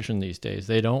occasion these days.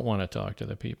 They don't want to talk to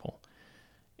the people.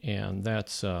 And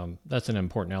that's an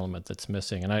important element that's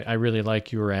missing. And I really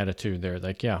like your attitude there.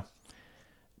 Like, yeah,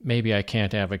 maybe I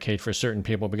can't advocate for certain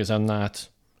people because I'm not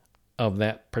of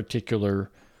that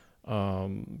particular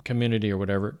community or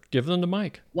whatever. Give them the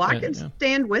mic. Well, I can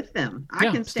stand with them. I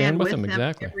can stand with them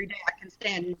exactly. every day.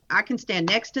 I can stand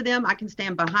next to them. I can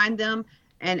stand behind them.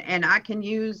 And I can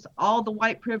use all the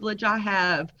white privilege I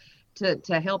have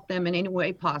to help them in any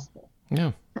way possible.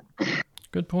 Yeah,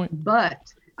 good point.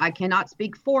 But I cannot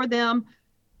speak for them,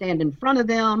 stand in front of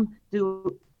them,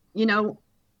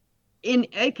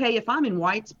 if I'm in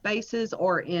white spaces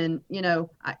or in,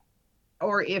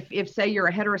 or if say you're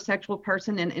a heterosexual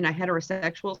person in a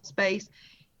heterosexual space,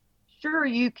 sure,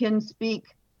 you can speak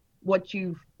what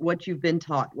you've been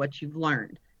taught, what you've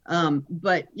learned.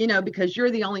 But because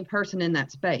you're the only person in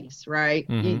that space, right?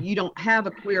 You don't have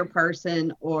a queer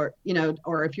person or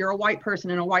if you're a white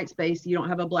person in a white space, you don't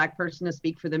have a black person to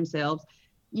speak for themselves.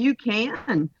 You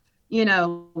can,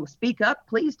 speak up.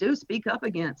 Please do speak up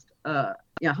against,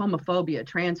 homophobia,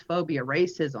 transphobia,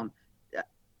 racism,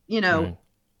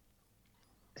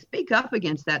 speak up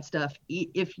against that stuff.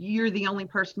 If you're the only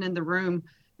person in the room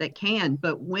that can,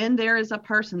 but when there is a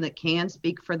person that can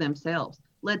speak for themselves,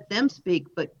 let them speak,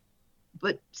 but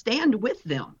stand with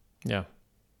them. Yeah.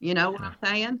 You know what I'm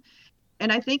saying?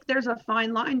 And I think there's a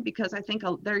fine line, because I think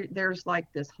there's like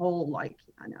this whole, like,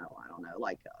 I don't know,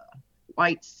 like a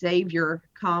white savior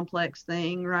complex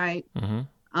thing, right? Mm-hmm.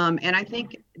 And I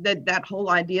think that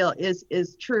whole idea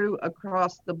is true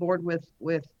across the board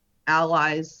with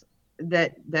allies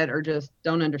that are just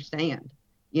don't understand,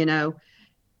 you know,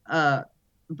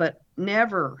 but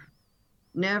never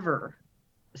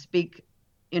speak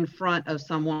in front of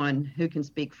someone who can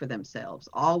speak for themselves.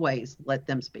 Always let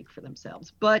them speak for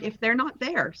themselves. But if they're not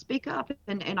there, speak up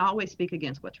and always speak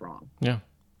against what's wrong. Yeah.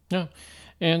 Yeah.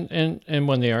 And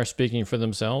when they are speaking for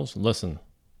themselves, listen,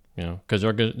 you know, because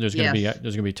there's going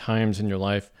to be times in your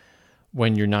life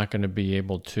when you're not going to be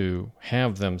able to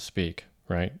have them speak,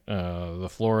 right? The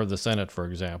floor of the Senate, for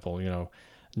example, you know,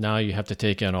 now you have to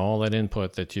take in all that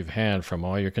input that you've had from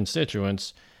all your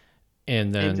constituents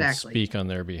and then speak on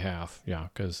their behalf. Yeah,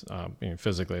 because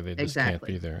physically they just can't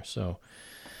be there. So,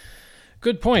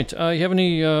 good point. You have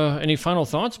any final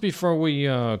thoughts before we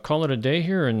call it a day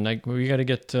here? And I got to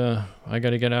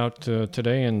get out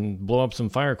today and blow up some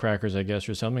firecrackers, I guess,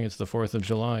 or something. It's the 4th of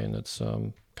July, and it's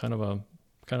kind of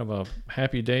a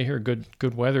happy day here.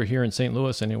 Good weather here in St.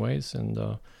 Louis, anyways.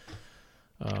 And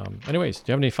anyways,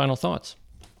 do you have any final thoughts?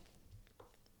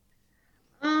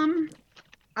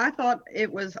 I thought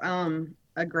it was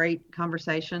a great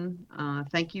conversation.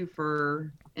 Thank you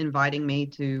for inviting me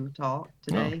to talk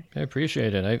today. I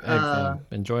appreciate it. I've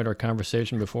enjoyed our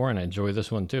conversation before, and I enjoy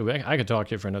this one too. I could talk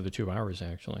to you for another 2 hours,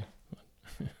 actually.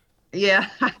 Yeah.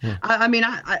 I mean,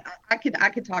 I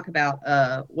could talk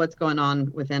about what's going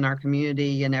on within our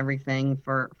community and everything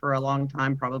for a long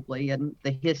time, probably, and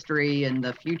the history and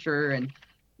the future. And,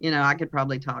 you know, I could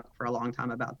probably talk for a long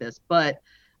time about this, but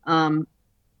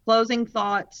closing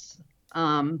thoughts,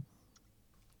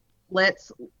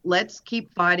 let's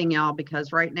keep fighting, y'all,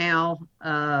 because right now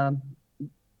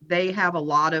they have a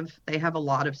lot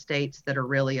of states that are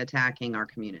really attacking our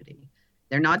community.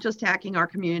 They're not just attacking our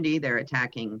community, they're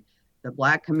attacking the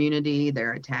Black community,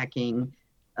 they're attacking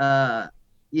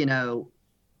you know,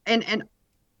 and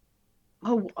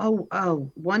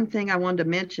one thing I wanted to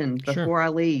mention before I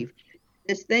leave,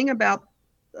 this thing about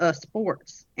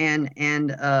sports and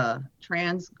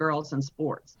trans girls in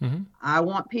sports. Mm-hmm. I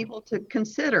want people to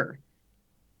consider,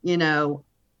 you know,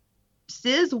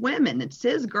 cis women and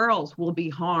cis girls will be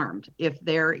harmed if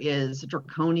there is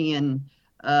draconian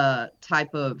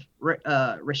type of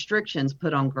restrictions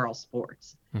put on girls'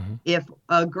 sports. Mm-hmm. If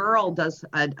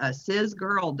a cis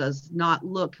girl does not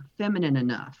look feminine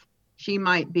enough, she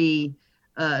might be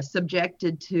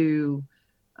subjected to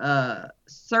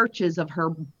searches of her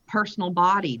personal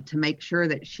body to make sure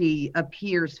that she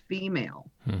appears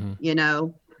female. Mm-hmm. You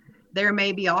know, there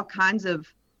may be all kinds of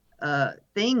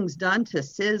things done to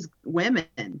cis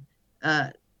women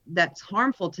that's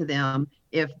harmful to them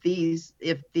if these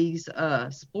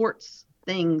sports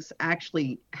things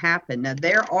actually happen. Now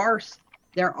there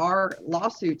are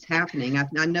lawsuits happening.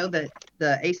 I know that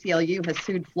the ACLU has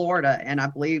sued Florida, and I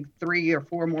believe 3 or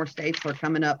 4 more states are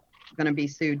coming up going to be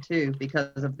sued too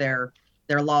because of their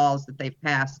laws that they've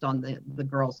passed on the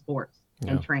girls' sports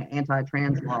and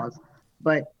anti-trans laws.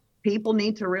 But people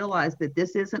need to realize that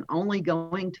this isn't only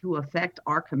going to affect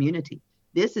our community.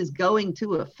 This is going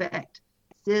to affect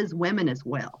cis women as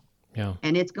well. Yeah.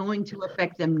 And it's going to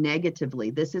affect them negatively.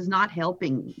 This is not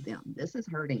helping them. This is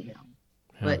hurting them.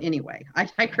 Yeah. But anyway, I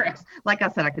digress. Like I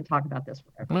said, I could talk about this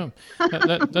forever.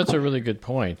 No, that's a really good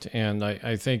point. And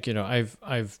I think, you know,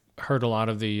 I've heard a lot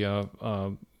of the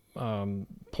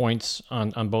points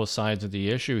on both sides of the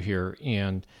issue here,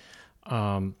 and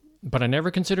but I never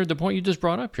considered the point you just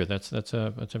brought up here. That's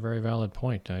a very valid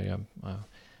point.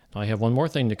 I have one more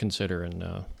thing to consider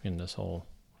in this whole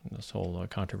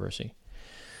controversy.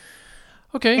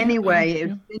 Okay. Anyway,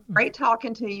 it's been great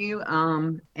talking to you,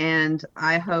 and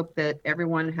I hope that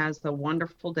everyone has a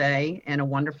wonderful day and a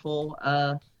wonderful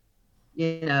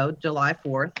July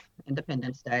 4th,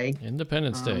 Independence Day.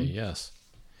 Independence Day, yes.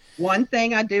 One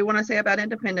thing I do want to say about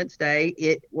Independence Day,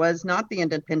 it was not the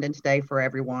Independence Day for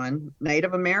everyone.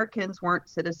 Native Americans weren't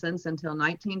citizens until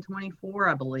 1924,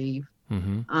 I believe.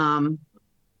 Mm-hmm.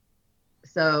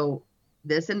 So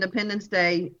this Independence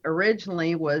Day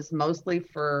originally was mostly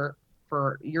for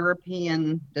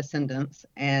European descendants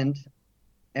and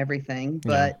everything,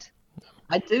 but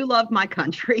I do love my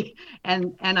country,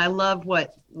 and I love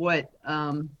what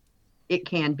it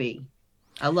can be.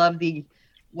 I love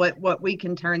what we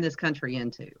can turn this country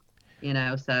into, you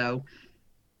know. So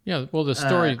yeah, well, the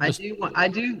story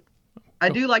I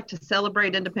do like to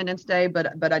celebrate Independence Day,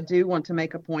 but I do want to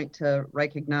make a point to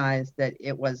recognize that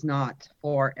it was not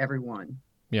for everyone.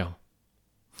 Yeah.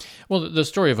 Well, the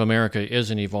story of America is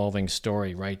an evolving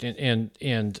story, right? I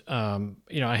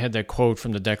had that quote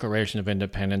from the Declaration of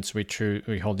Independence: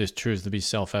 "We hold this truth to be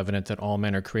self-evident that all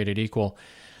men are created equal."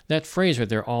 That phrase right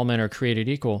there, "all men are created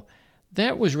equal,"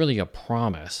 that was really a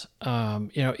promise.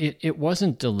 It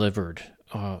wasn't delivered,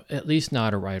 at least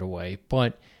not right away.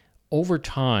 But over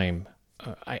time,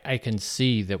 I can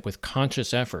see that with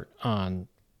conscious effort on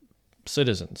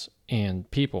citizens and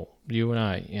people, you and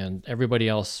I, and everybody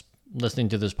else listening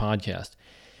to this podcast,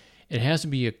 it has to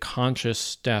be a conscious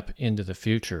step into the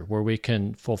future where we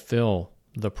can fulfill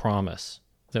the promise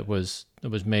that was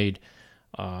made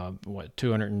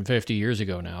 250 years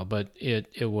ago now, but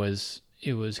it was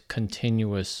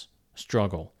continuous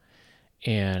struggle,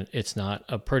 and it's not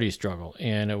a pretty struggle,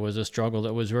 and it was a struggle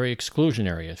that was very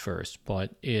exclusionary at first,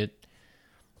 but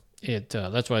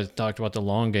that's why I talked about the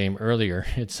long game earlier.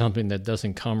 It's something that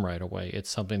doesn't come right away. It's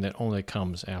something that only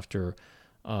comes after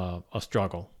a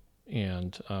struggle,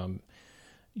 and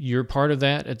you're part of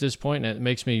that at this point, and it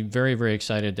makes me very, very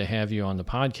excited to have you on the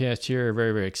podcast here.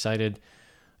 Very, very excited,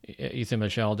 Ethan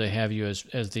Michelle, to have you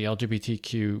as the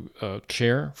LGBTQ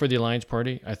chair for the Alliance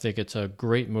Party. I think it's a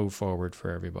great move forward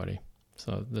for everybody.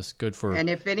 So this is good for. And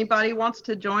if anybody wants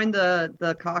to join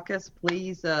the caucus,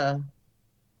 please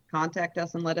contact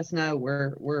us and let us know.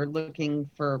 We're looking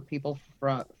for people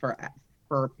for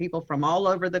people from all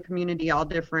over the community, all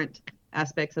different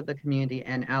aspects of the community,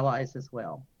 and allies as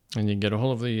well. And you can get a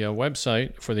hold of the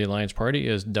website for the Alliance Party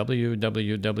is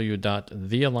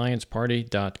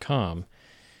www.theallianceparty.com.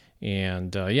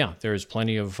 And there's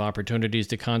plenty of opportunities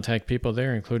to contact people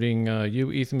there, including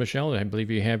you, Ethan Michelle. I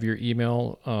believe you have your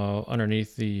email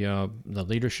underneath the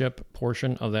leadership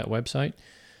portion of that website,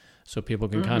 so people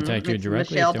can contact you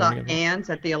directly. Michelle.Ganz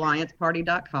at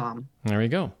theallianceparty.com. There we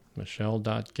go.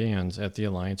 Michelle.Ganz at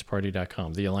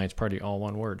theallianceparty.com. The Alliance Party, all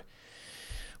one word.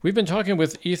 We've been talking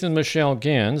with Ethan Michelle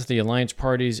Ganz, the Alliance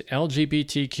Party's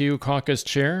LGBTQ Caucus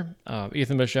Chair.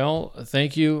 Ethan Michelle,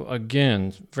 thank you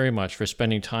again very much for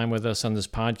spending time with us on this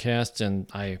podcast, and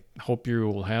I hope you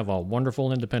will have a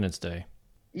wonderful Independence Day.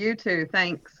 You too.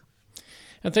 Thanks.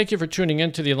 And thank you for tuning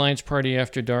in to the Alliance Party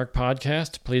After Dark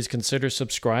podcast. Please consider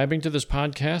subscribing to this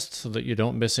podcast so that you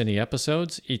don't miss any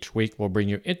episodes. Each week we'll bring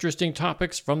you interesting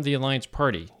topics from the Alliance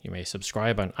Party. You may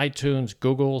subscribe on iTunes,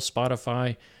 Google,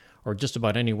 Spotify, or just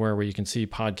about anywhere where you can see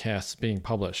podcasts being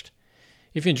published.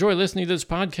 If you enjoy listening to this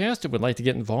podcast and would like to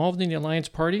get involved in the Alliance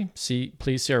Party,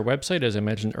 please see our website, as I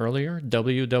mentioned earlier,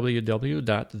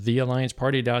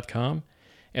 www.theallianceparty.com.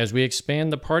 As we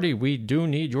expand the party, we do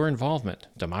need your involvement.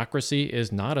 Democracy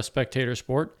is not a spectator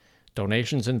sport.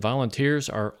 Donations and volunteers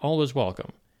are always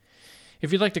welcome.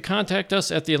 If you'd like to contact us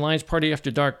at the Alliance Party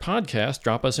After Dark podcast,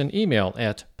 drop us an email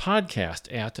at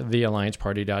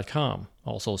podcast@theallianceparty.com.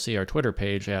 Also see our Twitter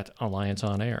page at Alliance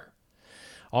On Air.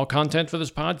 All content for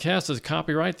this podcast is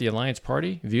copyright the Alliance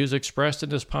Party. Views expressed in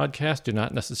this podcast do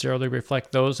not necessarily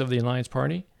reflect those of the Alliance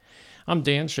Party. I'm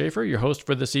Dan Schaefer, your host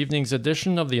for this evening's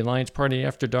edition of the Alliance Party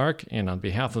After Dark, and on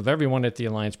behalf of everyone at the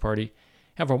Alliance Party,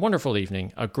 have a wonderful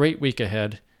evening, a great week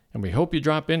ahead, and we hope you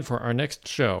drop in for our next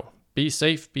show. Be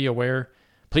safe, be aware.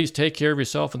 Please take care of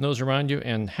yourself and those around you,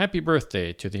 and happy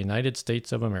birthday to the United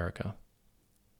States of America.